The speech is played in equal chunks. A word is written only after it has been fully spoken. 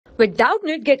With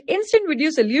Doubtnut, get instant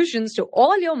video solutions to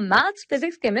all your maths,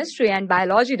 physics, chemistry, and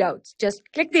biology doubts. Just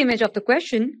click the image of the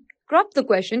question, crop the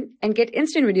question, and get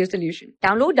instant video solution.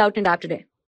 Download Doubtnut app today.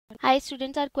 Hi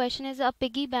students, our question is a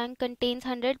piggy bank contains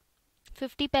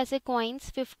 150 paise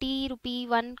coins, 50 rupee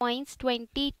 1 coins, 2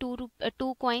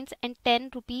 coins and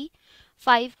 10 rupee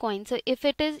 5 coins. So if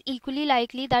it is equally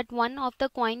likely that one of the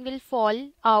coin will fall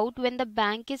out when the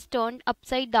bank is turned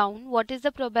upside down, what is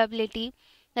the probability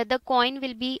that the coin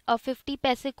will be a 50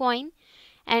 paise coin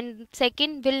and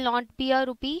second will not be a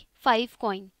rupee 5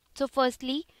 coin? So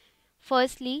firstly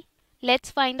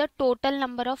let's find the total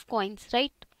number of coins,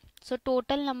 right? So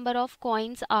total number of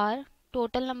coins are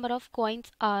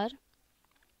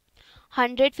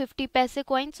 150 paise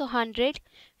coins, so 100,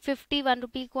 51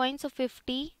 rupee coins, so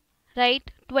 50, right?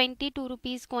 22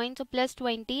 rupees coins, so plus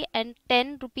 20, and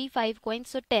 10 rupee 5 coins,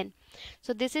 so 10.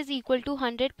 So this is equal to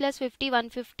 100 plus 50,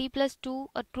 150 plus 2,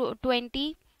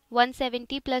 20,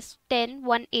 170 plus 10,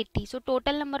 180. So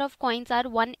total number of coins are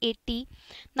 180.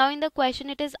 Now in the question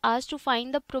it is asked to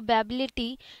find the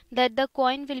probability that the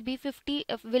coin will be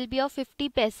of 50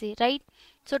 paise, right?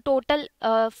 So total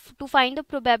to find the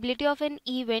probability of an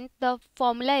event, the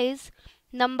formula is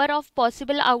number of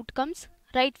possible outcomes,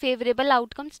 right? Favorable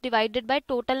outcomes divided by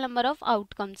total number of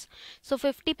outcomes. So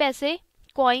 50 paise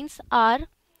coins are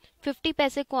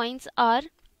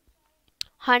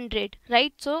 100,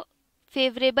 right? So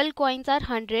favorable coins are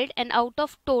 100 and out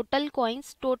of total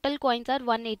coins are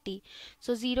 180.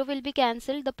 So 0 will be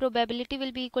cancelled. The probability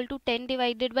will be equal to 10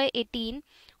 divided by 18,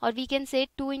 or we can say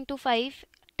 2 into 5,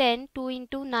 10, 2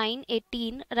 into 9,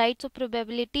 18, right? So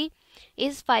probability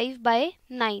is 5 by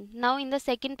 9. Now in the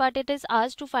second part it is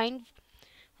asked to find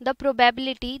the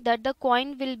probability that the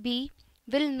coin will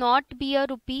not be a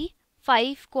rupee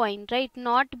 5 coin, right?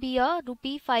 Not be a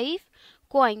rupee 5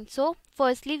 coin. So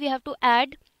firstly we have to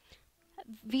add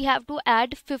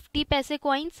 50 paise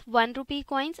coins, 1 rupee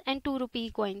coins and 2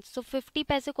 rupee coins. So 50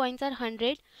 paise coins are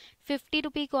 100, 50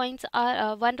 rupee coins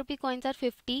are 1 rupee coins are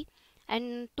 50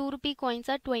 and 2 rupee coins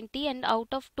are 20, and out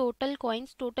of total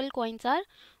coins are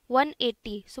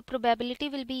 180. So probability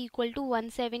will be equal to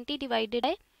 170 divided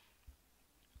by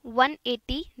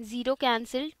 180, 0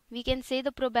 cancelled. We can say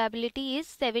the probability is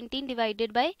 17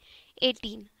 divided by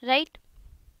 18, right?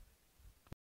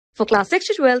 For class 6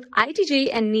 to 12, IIT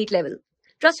JEE and NEET level.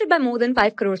 Trusted by more than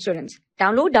 5 crore students.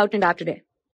 Download Doubtnut app today.